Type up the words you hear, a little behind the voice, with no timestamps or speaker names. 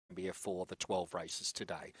Mt-Gambier for the 12 races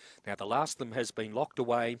today. Now, the last of them has been locked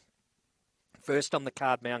away. First on the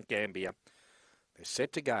card, Mt-Gambier. They're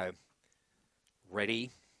set to go.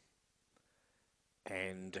 Ready.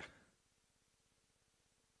 And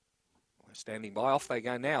standing by, off they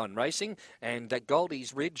go now and racing, and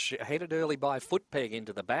Goldie's Ridge headed early by Footpeg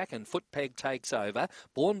into the back, and Footpeg takes over.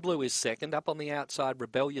 Born Blue is second, up on the outside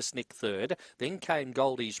Rebellious Nick third, then came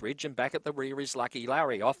Goldie's Ridge, and back at the rear is Lucky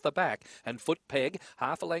Larry off the back, and Footpeg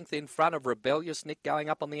half a length in front of Rebellious Nick going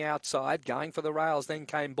up on the outside, going for the rails. Then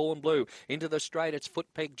came Born Blue into the straight. It's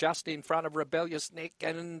Footpeg just in front of Rebellious Nick,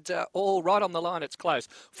 and all right on the line. It's close.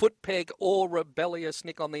 Footpeg or Rebellious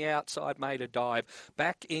Nick on the outside made a dive.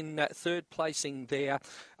 Back in third placing there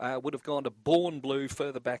would have gone to Born Blue.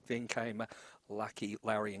 Further back then came Lucky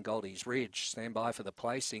Larry and Goldie's Ridge. Stand by for the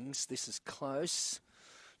placings. This is close.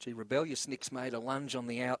 Gee, Rebellious Nick's made a lunge on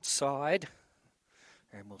the outside,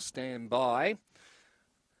 and we'll stand by,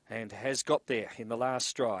 and has got there in the last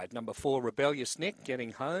stride. Number 4, Rebellious Nick,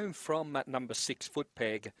 getting home from number 6,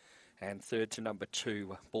 Footpeg, and third to number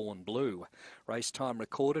 2, Born Blue. Race time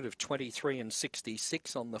recorded of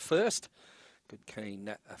 23:66 on the first. Good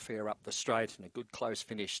keen affair up the straight, and a good close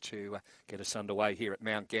finish to get us underway here at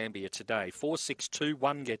Mt-Gambier today.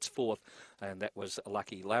 4.621 gets fourth, and that was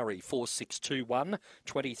Lucky Larry. 4.621,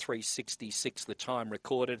 23.66 the time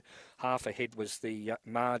recorded. Half ahead was the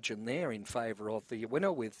margin there in favour of the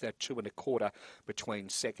winner, with 2 1/4 between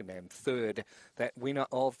second and third. That winner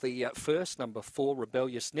of the first, number 4,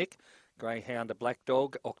 Rebellious Nick, greyhound, a black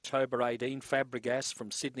dog, October 18, Fabregas from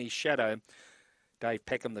Sydney Shadow. Dave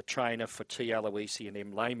Peckham, the trainer for T. Aloisi and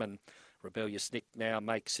M. Lehman. Rebellious Nick now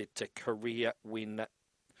makes it a career win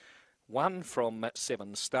 1 from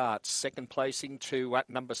 7 starts. Second placing to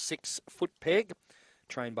number 6, Footpeg,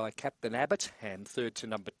 trained by Captain Abbott, and third to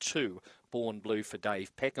number 2, Born Blue for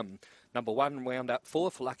Dave Peckham. Number 1 wound up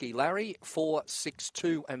fourth, Lucky Larry,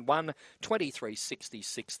 4.62-1,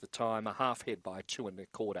 23.66 the time. A half head by 2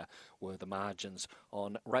 1/4 were the margins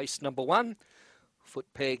on race number 1.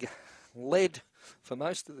 Footpeg led for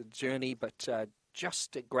most of the journey, but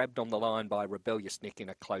just grabbed on the line by Rebellious Nick in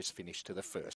a close finish to the first.